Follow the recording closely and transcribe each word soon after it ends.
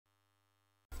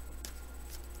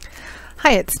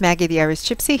Hi, it's Maggie the Irish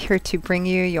Gypsy here to bring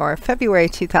you your February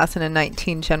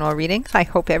 2019 general readings. I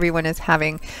hope everyone is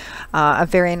having a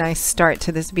very nice start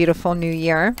to this beautiful new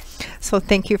year. So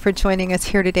thank you for joining us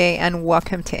here today and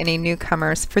welcome to any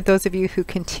newcomers. For those of you who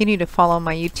continue to follow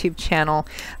my YouTube channel,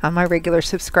 my regular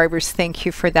subscribers, thank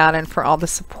you for that and for all the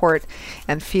support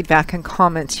and feedback and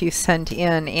comments you send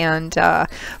in. And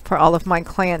for all of my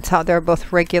clients out there,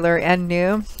 both regular and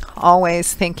new,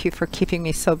 always thank you for keeping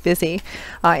me so busy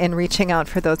in reaching out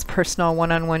for those personal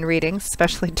one-on-one readings,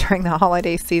 especially during the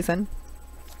holiday season.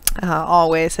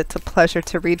 Always, it's a pleasure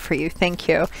to read for you. Thank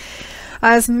you.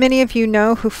 As many of you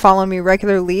know who follow me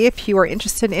regularly, if you are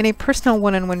interested in a personal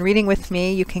one-on-one reading with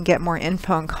me, you can get more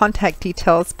info and contact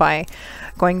details by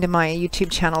going to my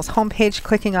YouTube channel's homepage,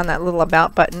 clicking on that little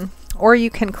About button, or you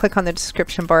can click on the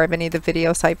description bar of any of the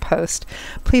videos I post.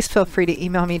 Please feel free to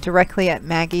email me directly at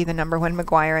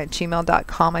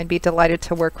maggie1mcguire@gmail.com. I'd be delighted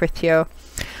to work with you.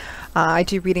 I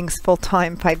do readings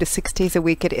full-time, 5 to 6 days a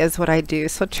week. It is what I do.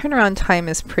 So turnaround time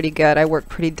is pretty good. I work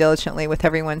pretty diligently with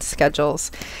everyone's schedules.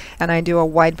 And I do a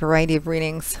wide variety of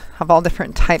readings of all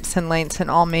different types and lengths in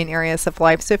all main areas of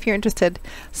life. So if you're interested,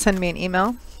 send me an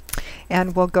email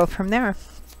and we'll go from there.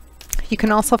 You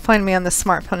can also find me on the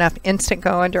smartphone app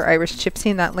Instantgo under Irish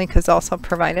Gypsy, and that link is also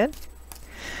provided.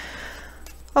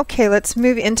 Okay, let's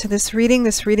move into this reading.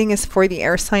 This reading is for the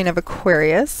air sign of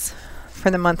Aquarius for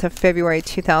the month of February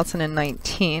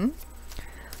 2019.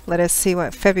 Let us see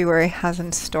what February has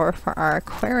in store for our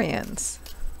Aquarians.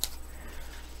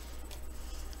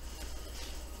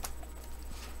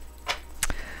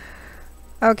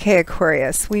 Okay,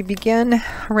 Aquarius, we begin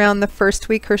around the first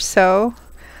week or so.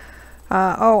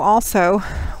 Also,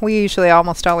 we usually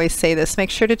almost always say this,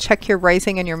 make sure to check your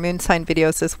rising and your moon sign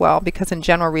videos as well, because in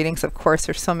general readings, of course,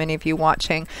 there's so many of you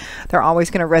watching, they're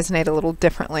always going to resonate a little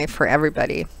differently for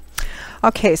everybody.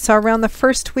 Okay, so around the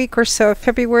first week or so of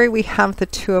February, we have the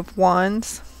Two of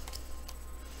Wands,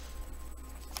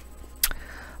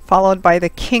 followed by the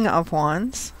King of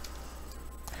Wands.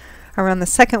 Around the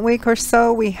second week or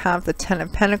so, we have the Ten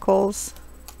of Pentacles,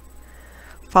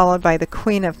 followed by the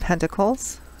Queen of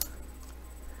Pentacles.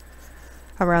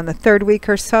 Around the third week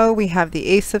or so, we have the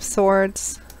Ace of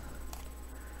Swords,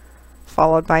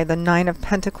 followed by the Nine of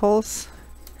Pentacles.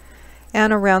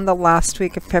 And around the last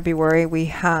week of February, we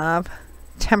have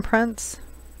Temperance,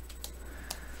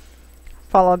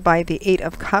 followed by the Eight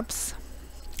of Cups.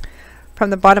 From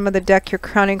the bottom of the deck, your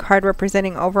crowning card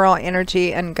representing overall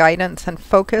energy and guidance and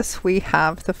focus, we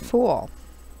have the Fool.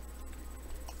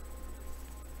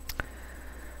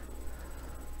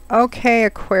 Okay,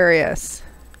 Aquarius.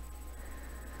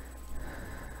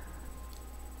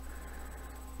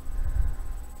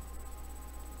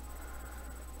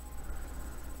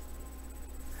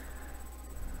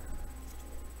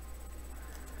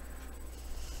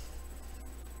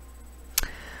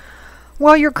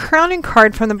 Well, your crowning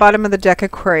card from the bottom of the deck,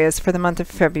 Aquarius, for the month of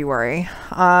February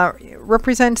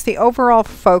represents the overall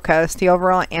focus, the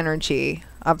overall energy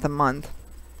of the month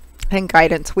and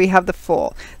guidance. We have the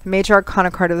Fool, the major arcana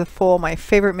card of the Fool, my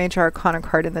favorite major arcana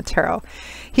card in the tarot.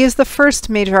 He is the first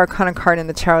major arcana card in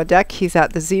the tarot deck. He's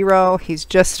at the 0. He's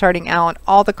just starting out.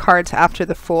 All the cards after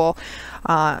the Fool.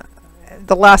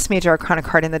 The last major arcana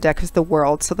card in the deck is the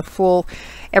World. So the Fool,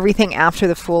 everything after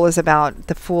the Fool is about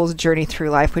the Fool's journey through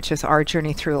life, which is our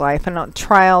journey through life, and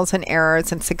trials and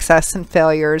errors and success and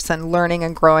failures and learning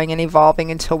and growing and evolving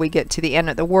until we get to the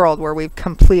end of the world where we've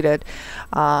completed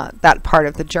that part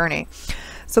of the journey.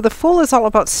 So the Fool is all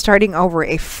about starting over,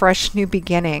 a fresh new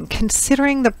beginning,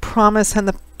 considering the promise and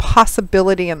the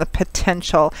possibility and the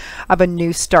potential of a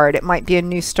new start. It might be a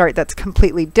new start that's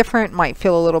completely different, might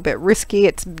feel a little bit risky.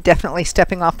 It's definitely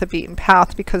stepping off the beaten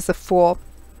path because the Fool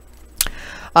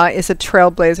is a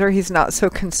trailblazer. He's not so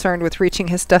concerned with reaching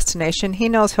his destination. He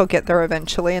knows he'll get there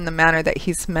eventually in the manner that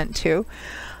he's meant to.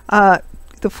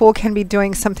 The Fool can be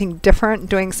doing something different,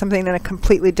 doing something in a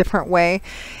completely different way.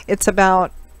 It's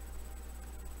about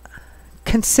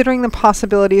considering the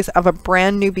possibilities of a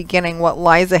brand new beginning, what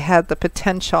lies ahead, the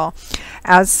potential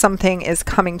as something is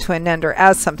coming to an end or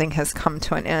as something has come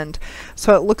to an end.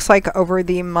 So it looks like over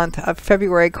the month of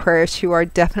February, Aquarius, you are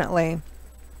definitely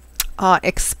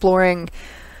exploring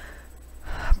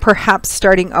perhaps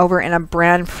starting over in a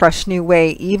brand fresh new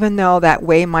way, even though that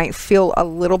way might feel a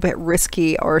little bit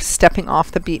risky or stepping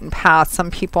off the beaten path. Some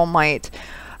people might,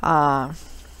 I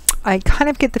kind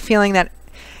of get the feeling that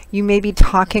you may be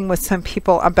talking with some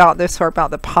people about this or about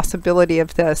the possibility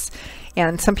of this,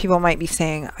 and some people might be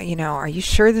saying, you know, are you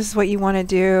sure this is what you want to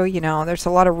do? You know, there's a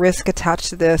lot of risk attached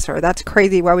to this, or that's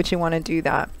crazy, why would you want to do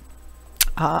that?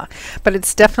 But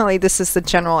it's definitely, this is the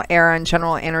general era and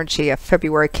general energy of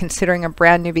February, considering a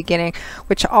brand new beginning,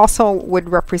 which also would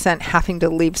represent having to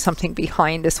leave something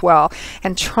behind as well,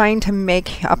 and trying to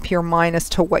make up your mind as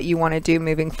to what you want to do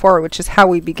moving forward, which is how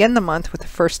we begin the month with the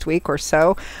first week or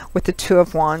so, with the Two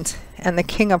of Wands and the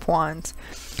King of Wands.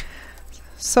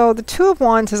 So the Two of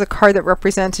Wands is a card that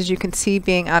represents, as you can see,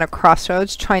 being at a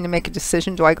crossroads, trying to make a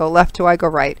decision. Do I go left? Do I go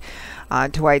right?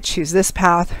 Do I choose this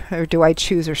path, or do I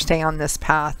choose or stay on this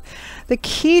path? The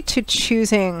key to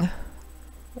choosing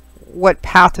what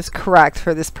path is correct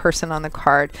for this person on the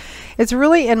card is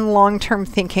really in long-term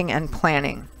thinking and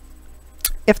planning.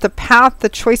 If the path, the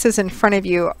choices in front of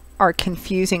you are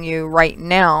confusing you right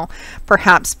now,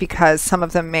 perhaps because some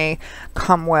of them may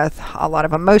come with a lot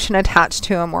of emotion attached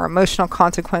to them or emotional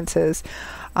consequences,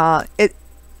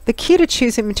 the key to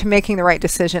choosing, to making the right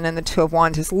decision in the Two of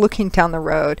Wands is looking down the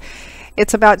road.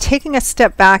 It's about taking a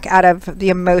step back out of the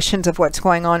emotions of what's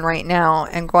going on right now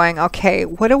and going, okay,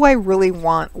 what do I really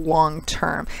want long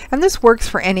term? And this works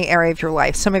for any area of your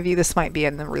life. Some of you, this might be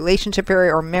in the relationship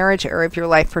area or marriage area of your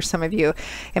life. For some of you,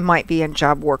 it might be in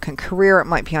job, work, and career. It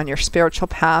might be on your spiritual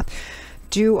path.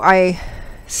 Do I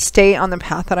stay on the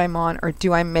path that I'm on, or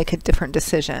do I make a different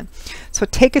decision? So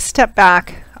take a step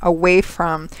back away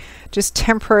from, just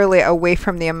temporarily away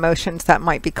from the emotions that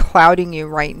might be clouding you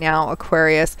right now,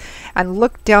 Aquarius, and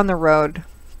look down the road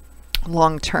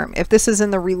long term. If this is in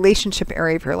the relationship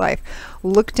area of your life,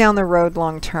 look down the road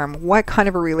long term. What kind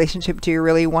of a relationship do you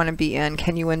really want to be in?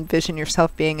 Can you envision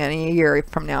yourself being in a year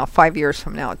from now, 5 years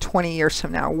from now, 20 years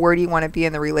from now? Where do you want to be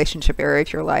in the relationship area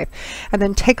of your life? And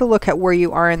then take a look at where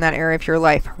you are in that area of your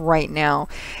life right now.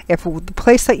 If the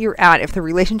place that you're at, if the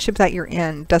relationship that you're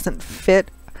in doesn't fit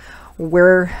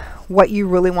what you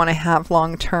really want to have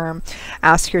long term,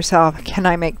 ask yourself, can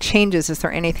I make changes? Is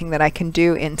there anything that I can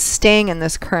do in staying in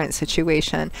this current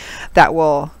situation that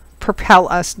will propel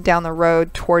us down the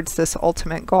road towards this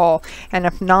ultimate goal? And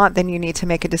if not, then you need to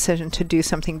make a decision to do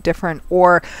something different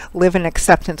or live in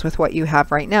acceptance with what you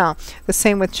have right now. The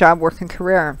same with job, work, and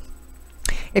career.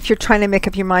 If you're trying to make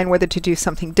up your mind whether to do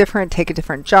something different, take a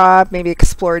different job, maybe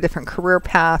explore a different career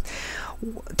path,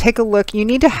 take a look. You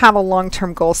need to have a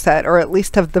long-term goal set, or at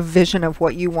least of the vision of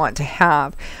what you want to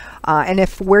have. And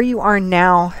if where you are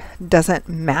now doesn't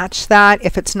match that,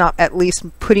 if it's not at least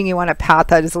putting you on a path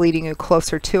that is leading you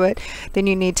closer to it, then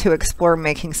you need to explore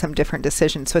making some different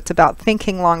decisions. So it's about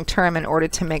thinking long term in order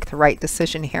to make the right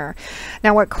decision here.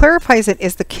 Now, what clarifies it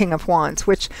is the King of Wands,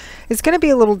 which is going to be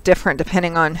a little different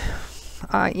depending on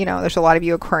you know, there's a lot of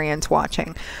you Aquarians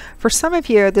watching. For some of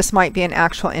you, this might be an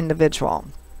actual individual.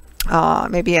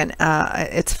 Maybe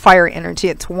it's fire energy,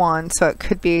 it's Wand, so it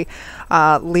could be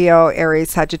Leo,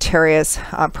 Aries, Sagittarius,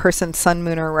 person, sun,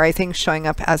 moon, or rising showing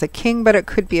up as a king, but it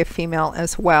could be a female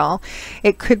as well.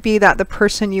 It could be that the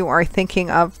person you are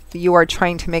thinking of, you are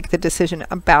trying to make the decision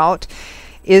about,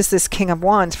 is this King of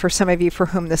Wands. For some of you for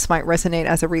whom this might resonate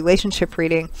as a relationship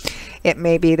reading, it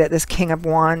may be that this King of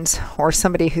Wands, or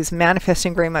somebody who's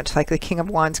manifesting very much like the King of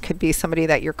Wands, could be somebody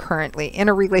that you're currently in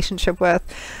a relationship with,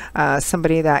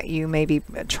 somebody that you may be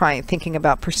thinking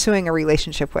about pursuing a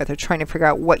relationship with, or trying to figure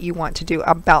out what you want to do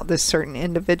about this certain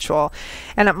individual.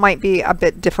 And it might be a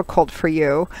bit difficult for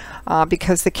you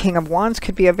because the King of Wands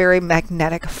could be a very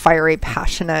magnetic, fiery,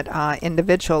 passionate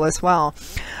individual as well.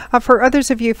 For others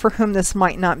of you for whom this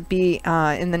might not be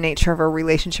in the nature of a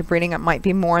relationship reading, it might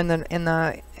be more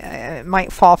it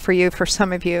might fall for you, for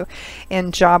some of you,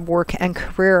 in job, work, and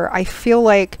career. I feel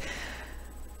like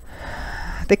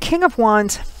the King of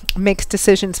Wands makes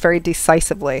decisions very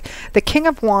decisively. The King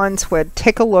of Wands would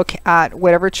take a look at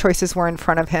whatever choices were in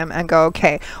front of him and go,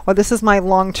 okay, well, this is my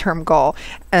long-term goal,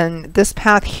 and this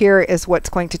path here is what's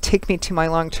going to take me to my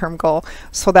long-term goal,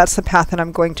 so that's the path that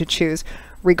I'm going to choose,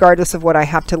 regardless of what I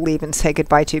have to leave and say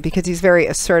goodbye to, because he's very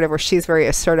assertive, or she's very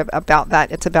assertive about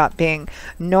that. It's about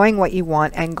knowing what you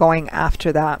want and going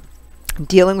after that,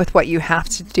 dealing with what you have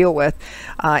to deal with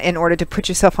in order to put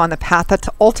yourself on the path that's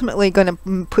ultimately going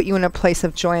to put you in a place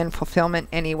of joy and fulfillment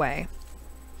anyway.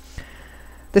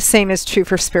 The same is true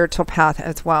for spiritual path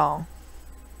as well.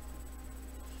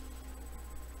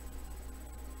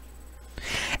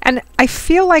 And I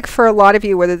feel like for a lot of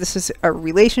you, whether this is a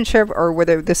relationship or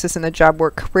whether this is in the job,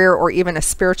 work, career, or even a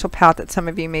spiritual path that some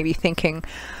of you may be thinking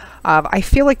of, I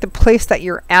feel like the place that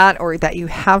you're at, or that you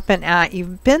have been at,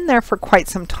 you've been there for quite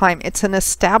some time. It's an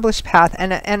established path,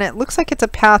 and it looks like it's a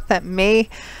path that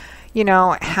you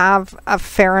know, have a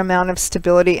fair amount of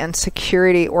stability and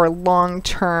security, or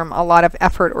long-term, a lot of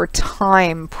effort or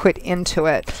time put into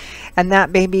it. And that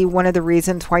may be one of the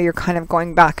reasons why you're kind of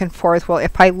going back and forth. Well,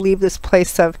 if I leave this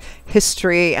place of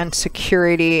history and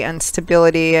security and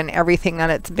stability and everything that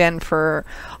it's been for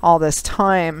all this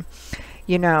time,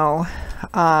 you know,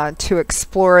 to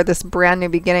explore this brand new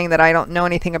beginning that I don't know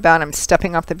anything about, I'm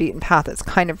stepping off the beaten path. It's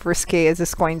kind of risky. Is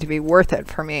this going to be worth it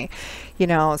for me? You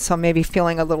know, so maybe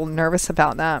feeling a little nervous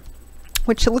about that,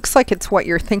 which it looks like it's what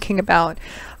you're thinking about.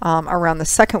 Around the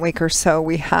second week or so,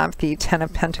 we have the Ten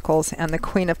of Pentacles and the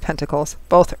Queen of Pentacles,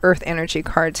 both earth energy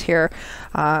cards here,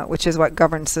 which is what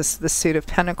governs the suit of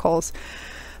Pentacles.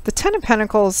 The Ten of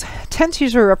Pentacles tends to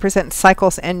usually represent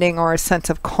cycles ending or a sense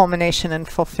of culmination and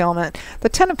fulfillment. The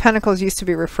Ten of Pentacles used to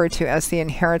be referred to as the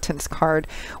inheritance card.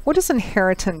 What does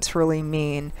inheritance really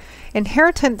mean?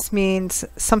 Inheritance means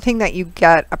something that you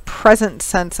get, a present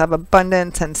sense of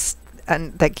abundance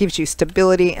and that gives you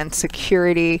stability and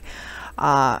security.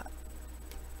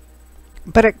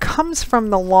 But it comes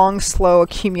from the long, slow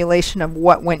accumulation of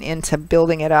what went into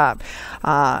building it up.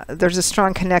 There's a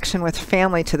strong connection with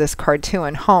family to this card too,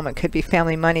 and home. It could be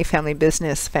family money, family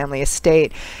business, family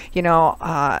estate. You know,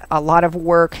 a lot of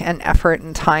work and effort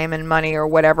and time and money or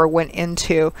whatever went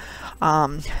into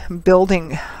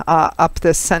building up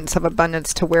this sense of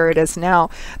abundance to where it is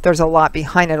now. There's a lot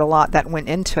behind it, a lot that went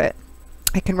into it.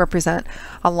 It can represent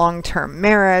a long-term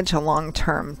marriage, a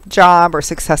long-term job or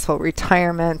successful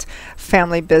retirement,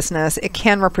 family business. It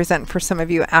can represent for some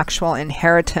of you actual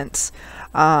inheritance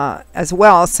as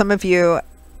well. Some of you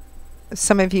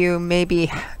may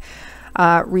be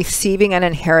receiving an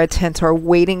inheritance or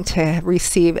waiting to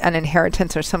receive an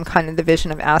inheritance or some kind of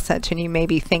division of assets, and you may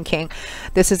be thinking,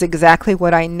 this is exactly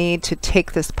what I need to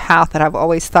take this path that I've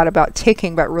always thought about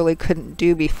taking but really couldn't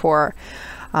do before.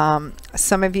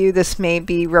 Some of you, this may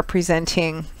be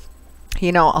representing,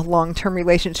 you know, a long-term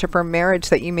relationship or marriage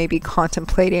that you may be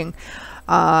contemplating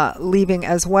leaving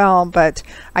as well. But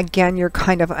again, you're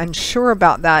kind of unsure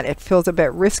about that. It feels a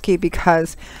bit risky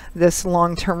because this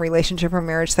long-term relationship or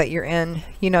marriage that you're in,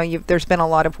 you know, there's been a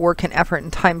lot of work and effort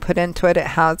and time put into it. It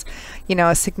has, you know,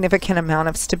 a significant amount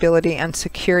of stability and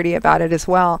security about it as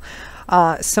well.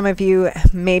 Some of you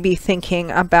may be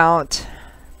thinking about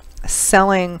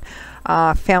selling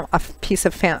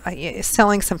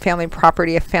selling some family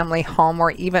property, a family home,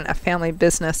 or even a family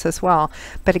business as well.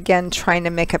 But again, trying to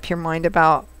make up your mind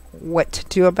about what to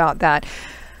do about that.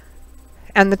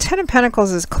 And the Ten of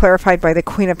Pentacles is clarified by the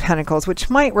Queen of Pentacles, which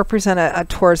might represent a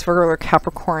Taurus, Virgo, or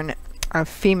Capricorn, a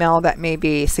female that may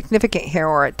be significant here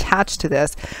or attached to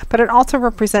this, but it also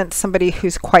represents somebody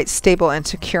who's quite stable and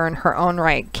secure in her own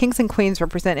right. Kings and Queens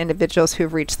represent individuals who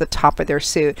have reached the top of their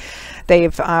suit.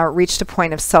 They've reached a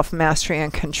point of self-mastery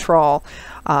and control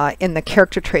in the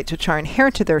character traits which are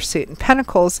inherent to their suit. And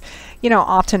Pentacles, you know,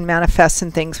 often manifests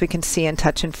in things we can see and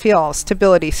touch and feel: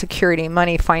 stability, security,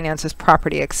 money, finances,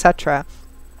 property, etc.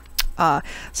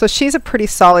 So she's a pretty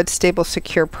solid, stable,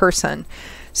 secure person.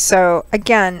 So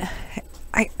again,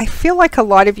 I feel like a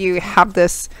lot of you have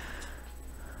this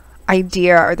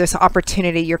idea or this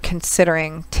opportunity you're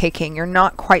considering taking. You're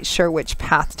not quite sure which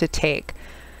path to take.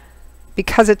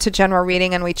 Because it's a general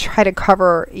reading and we try to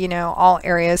cover, you know, all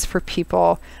areas for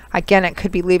people. Again, it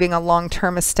could be leaving a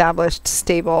long-term established,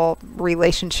 stable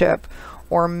relationship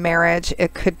or marriage.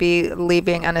 It could be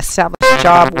leaving an established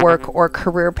job, work, or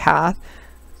career path.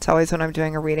 It's always when I'm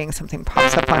doing a reading, something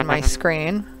pops up on my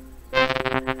screen.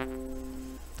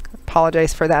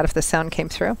 Apologize for that if the sound came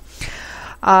through.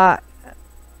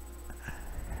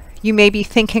 You may be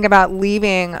thinking about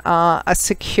leaving a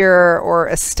secure or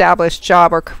established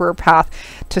job or career path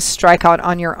to strike out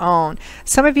on your own.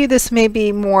 Some of you, this may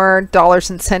be more dollars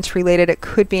and cents related. It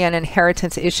could be an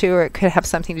inheritance issue, or it could have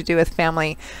something to do with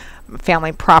family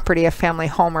property, a family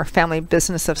home, or family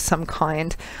business of some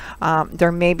kind.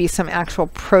 There may be some actual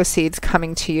proceeds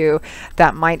coming to you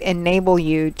that might enable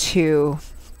you to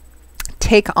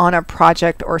take on a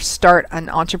project or start an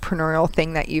entrepreneurial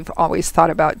thing that you've always thought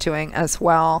about doing as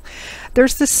well.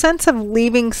 There's this sense of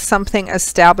leaving something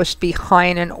established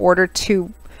behind in order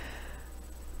to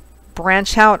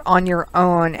branch out on your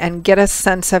own and get a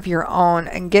sense of your own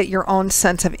and get your own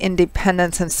sense of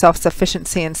independence and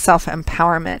self-sufficiency and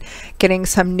self-empowerment, getting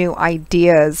some new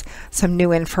ideas, some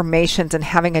new information, and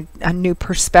having a new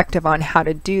perspective on how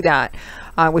to do that.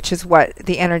 which is what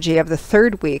the energy of the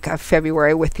third week of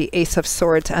February with the Ace of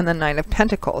Swords and the Nine of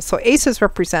Pentacles. So aces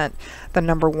represent the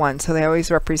number one, so they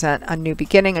always represent a new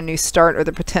beginning, a new start, or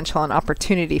the potential and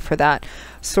opportunity for that.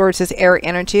 Swords is air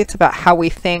energy. It's about how we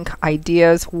think,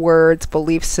 ideas, words,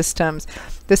 belief systems.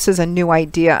 This is a new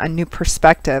idea, a new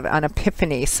perspective, an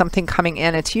epiphany, something coming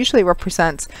in. It usually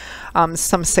represents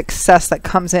some success that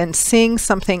comes in, seeing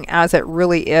something as it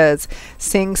really is,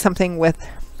 seeing something with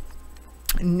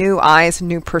new eyes,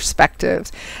 new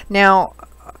perspectives. Now,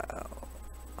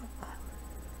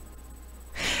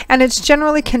 and it's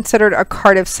generally considered a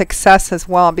card of success as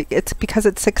well. It's because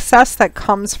it's success that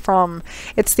comes from,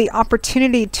 it's the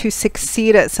opportunity to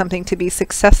succeed at something, to be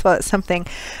successful at something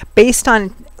based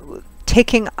on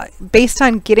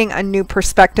getting a new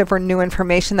perspective or new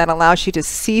information that allows you to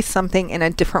see something in a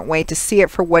different way, to see it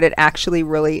for what it actually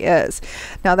really is.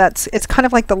 Now it's kind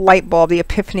of like the light bulb, the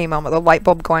epiphany moment, the light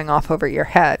bulb going off over your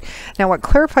head. Now what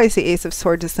clarifies the Ace of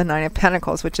Swords is the Nine of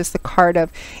Pentacles, which is the card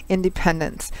of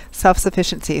independence,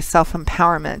 self-sufficiency,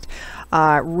 self-empowerment,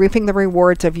 reaping the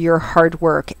rewards of your hard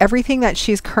work. Everything that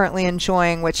she's currently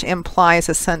enjoying, which implies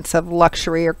a sense of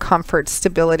luxury or comfort,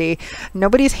 stability.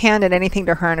 Nobody's handed anything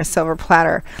to her on a silver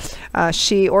platter.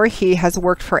 She or he has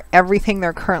worked for everything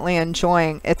they're currently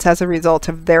enjoying. It's as a result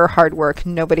of their hard work,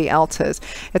 nobody else's.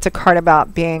 It's a card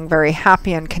about being very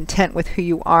happy and content with who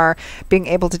you are, being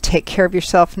able to take care of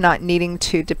yourself, not needing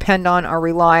to depend on or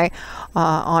rely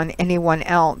on anyone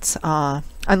else.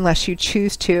 Unless you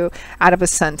choose to, out of a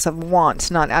sense of want,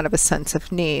 not out of a sense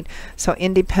of need. So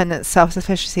independence,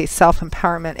 self-sufficiency,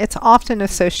 self-empowerment, it's often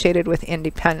associated with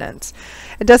independence.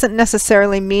 It doesn't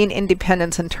necessarily mean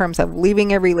independence in terms of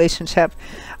leaving a relationship,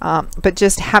 but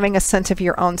just having a sense of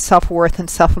your own self-worth and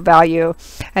self-value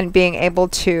and being able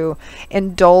to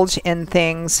indulge in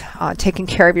things, taking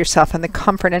care of yourself, and the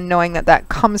comfort and knowing that that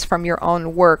comes from your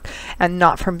own work and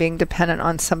not from being dependent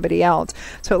on somebody else.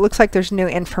 So it looks like there's new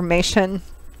information,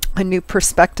 a new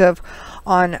perspective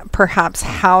on perhaps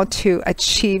how to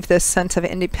achieve this sense of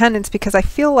independence, because I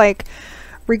feel like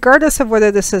regardless of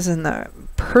whether this is in the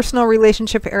personal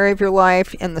relationship area of your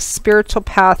life, in the spiritual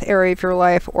path area of your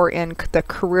life, or in the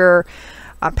career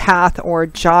path or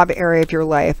job area of your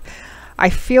life, I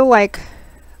feel like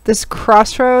this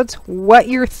crossroads, what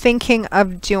you're thinking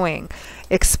of doing,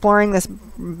 exploring this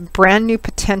brand new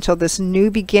potential, this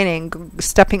new beginning,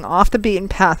 stepping off the beaten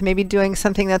path, maybe doing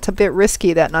something that's a bit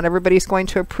risky that not everybody's going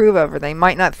to approve of, or they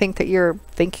might not think that you're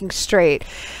thinking straight.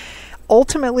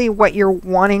 Ultimately, what you're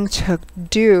wanting to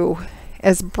do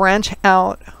is branch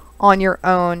out on your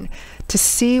own to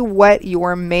see what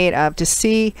you're made of, to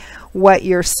see what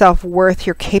your self-worth,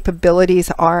 your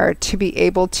capabilities are, to be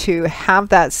able to have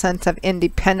that sense of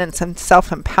independence and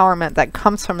self-empowerment that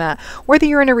comes from that. Whether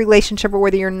you're in a relationship or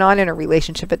whether you're not in a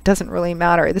relationship, it doesn't really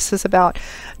matter. This is about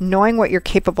knowing what you're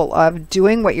capable of,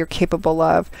 doing what you're capable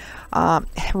of,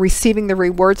 receiving the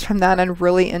rewards from that, and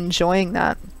really enjoying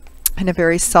that in a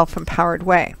very self-empowered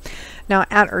way. Now,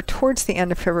 at or towards the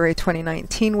end of February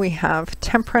 2019, we have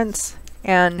Temperance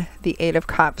and the Eight of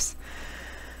Cups.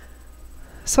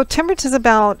 So temperance is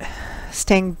about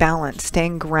staying balanced,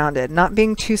 staying grounded, not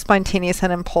being too spontaneous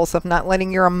and impulsive, not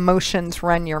letting your emotions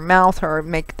run your mouth or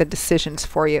make the decisions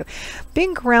for you.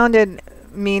 Being grounded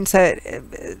means that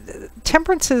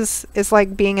temperance is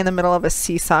like being in the middle of a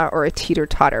seesaw or a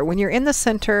teeter-totter. When you're in the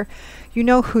center, you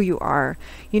know who you are.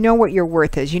 You know what your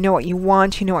worth is. You know what you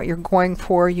want. You know what you're going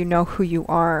for. You know who you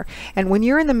are. And when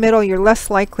you're in the middle, you're less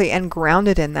likely and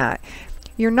grounded in that.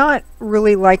 You're not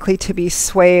really likely to be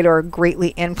swayed or greatly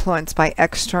influenced by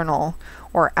external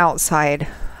or outside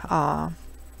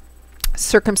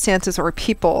circumstances or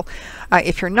people.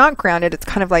 If you're not grounded, it's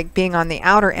kind of like being on the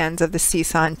outer ends of the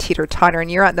seesaw and teeter-totter, and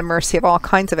you're at the mercy of all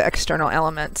kinds of external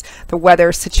elements, the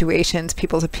weather, situations,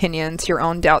 people's opinions, your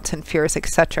own doubts and fears,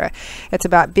 etc. It's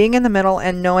about being in the middle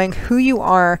and knowing who you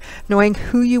are, knowing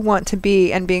who you want to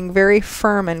be, and being very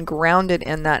firm and grounded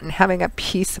in that, and having a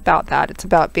peace about that. It's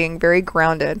about being very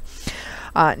grounded.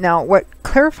 Now, what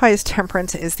clarifies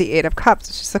temperance is the Eight of Cups,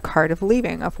 which is the card of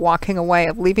leaving, of walking away,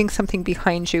 of leaving something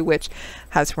behind you which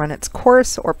has run its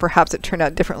course, or perhaps it turned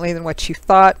out differently than what you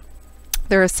thought.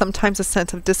 There is sometimes a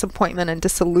sense of disappointment and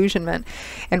disillusionment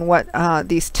in what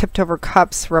these tipped over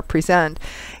cups represent,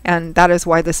 and that is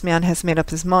why this man has made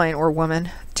up his mind, or woman,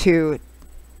 to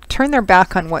turn their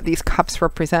back on what these cups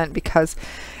represent, because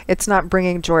it's not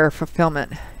bringing joy or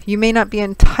fulfillment. You may not be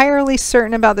entirely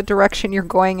certain about the direction you're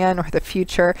going in or the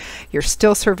future. You're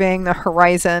still surveying the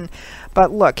horizon.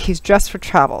 But look, he's dressed for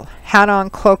travel. Hat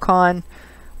on, cloak on,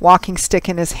 walking stick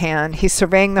in his hand. He's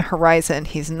surveying the horizon.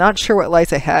 He's not sure what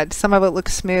lies ahead. Some of it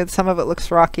looks smooth, some of it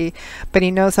looks rocky, but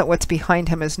he knows that what's behind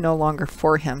him is no longer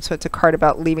for him. So it's a card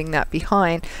about leaving that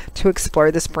behind to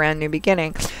explore this brand new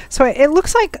beginning. So it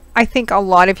looks like, I think a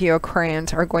lot of you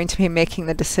Aquarians are going to be making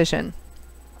the decision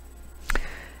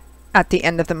at the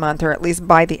end of the month, or at least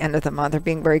by the end of the month, or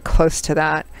being very close to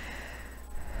that,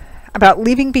 about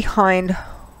leaving behind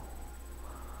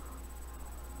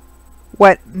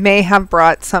what may have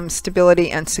brought some stability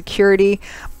and security,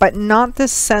 but not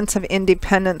this sense of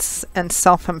independence and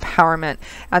self-empowerment.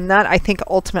 And that, I think,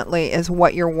 ultimately is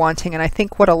what you're wanting, and I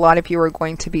think what a lot of you are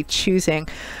going to be choosing,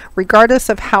 regardless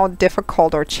of how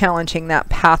difficult or challenging that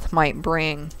path might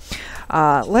bring.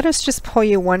 Let us just pull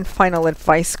you one final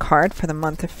advice card for the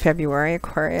month of February,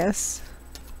 Aquarius.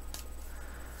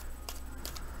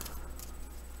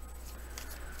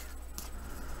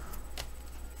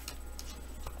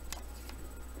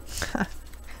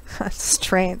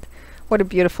 Strength. What a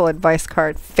beautiful advice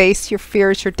card. Face your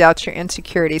fears, your doubts, your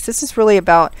insecurities. This is really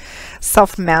about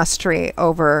self-mastery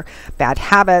over bad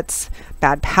habits,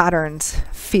 bad patterns,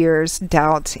 fears,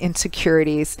 doubts,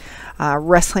 insecurities,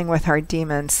 wrestling with our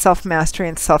demons, self-mastery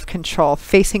and self-control,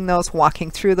 facing those,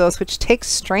 walking through those, which takes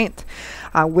strength,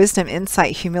 wisdom,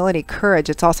 insight, humility, courage.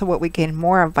 It's also what we gain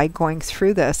more of by going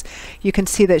through this. You can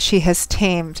see that she has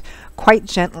tamed quite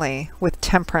gently with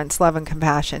temperance, love, and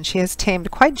compassion. She has tamed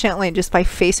quite gently just by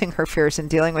facing her fears and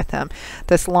dealing with them.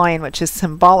 This lion, which is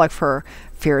symbolic for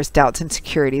fears, doubts,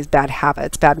 insecurities, bad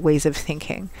habits, bad ways of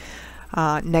thinking,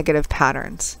 negative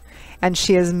patterns. And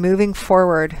she is moving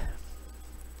forward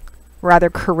rather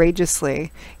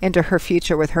courageously into her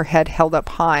future with her head held up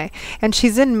high. And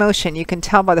she's in motion. You can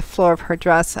tell by the flow of her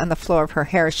dress and the flow of her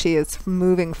hair. She is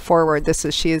moving forward.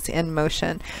 She is in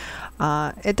motion.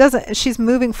 She's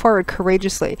moving forward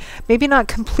courageously, maybe not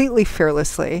completely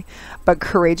fearlessly, but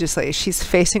courageously. She's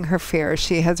facing her fears.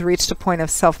 She has reached a point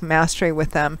of self-mastery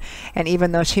with them, and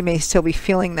even though she may still be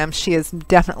feeling them, she is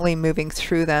definitely moving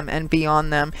through them and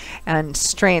beyond them, and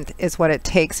strength is what it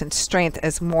takes, and strength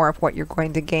is more of what you're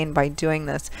going to gain by doing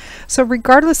this. So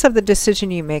regardless of the decision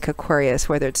you make, Aquarius,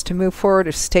 whether it's to move forward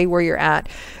or stay where you're at,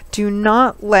 do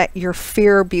not let your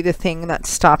fear be the thing that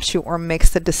stops you or makes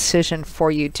the decision for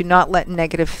you. Do not let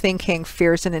negative thinking,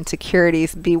 fears, and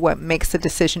insecurities be what makes the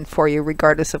decision for you,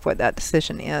 regardless of what that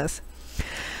decision is.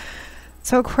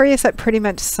 So Aquarius, that pretty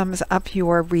much sums up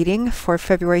your reading for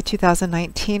February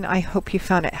 2019. I hope you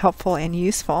found it helpful and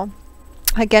useful.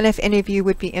 Again, if any of you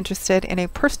would be interested in a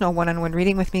personal one-on-one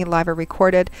reading with me, live or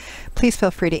recorded, please feel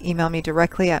free to email me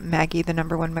directly at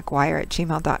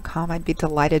maggie1mcguire@gmail.com. I'd be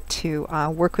delighted to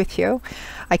work with you.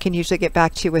 I can usually get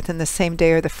back to you within the same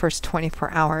day or the first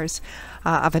 24 hours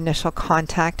of initial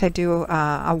contact. I do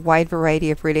a wide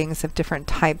variety of readings of different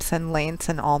types and lengths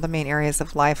in all the main areas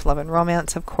of life, love and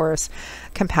romance, of course,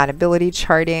 compatibility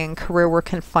charting, career,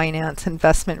 work, and finance,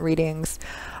 investment readings,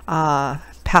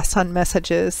 past sun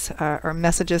messages, or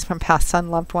messages from past sun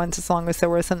loved ones, as long as there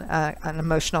was an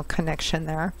emotional connection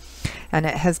there, and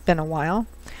it has been a while.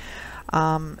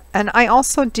 And I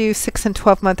also do 6 and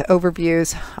 12-month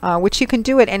overviews, which you can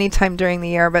do at any time during the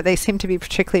year, but they seem to be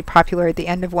particularly popular at the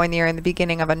end of one year and the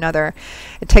beginning of another.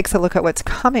 It takes a look at what's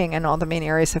coming in all the main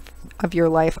areas of your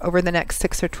life over the next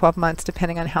 6 or 12 months,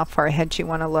 depending on how far ahead you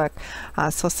want to look.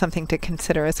 So something to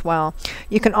consider as well.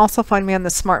 You can also find me on the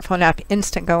smartphone app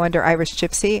Instantgo under Irish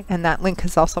Gypsy, and that link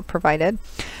is also provided.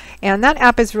 And that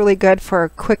app is really good for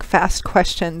quick, fast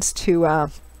questions to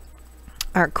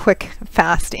our quick,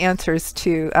 fast answers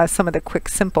to some of the quick,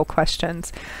 simple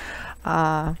questions.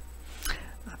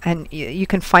 And you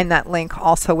can find that link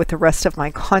also with the rest of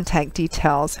my contact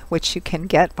details, which you can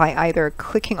get by either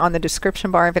clicking on the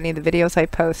description bar of any of the videos I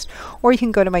post, or you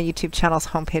can go to my YouTube channel's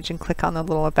homepage and click on the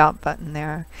little About button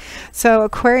there. So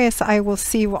Aquarius, I will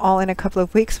see you all in a couple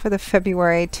of weeks for the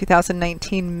February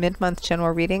 2019 mid-month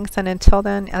general readings. And until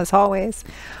then, as always,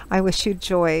 I wish you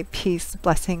joy, peace,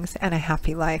 blessings, and a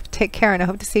happy life. Take care, and I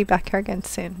hope to see you back here again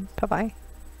soon. Bye-bye.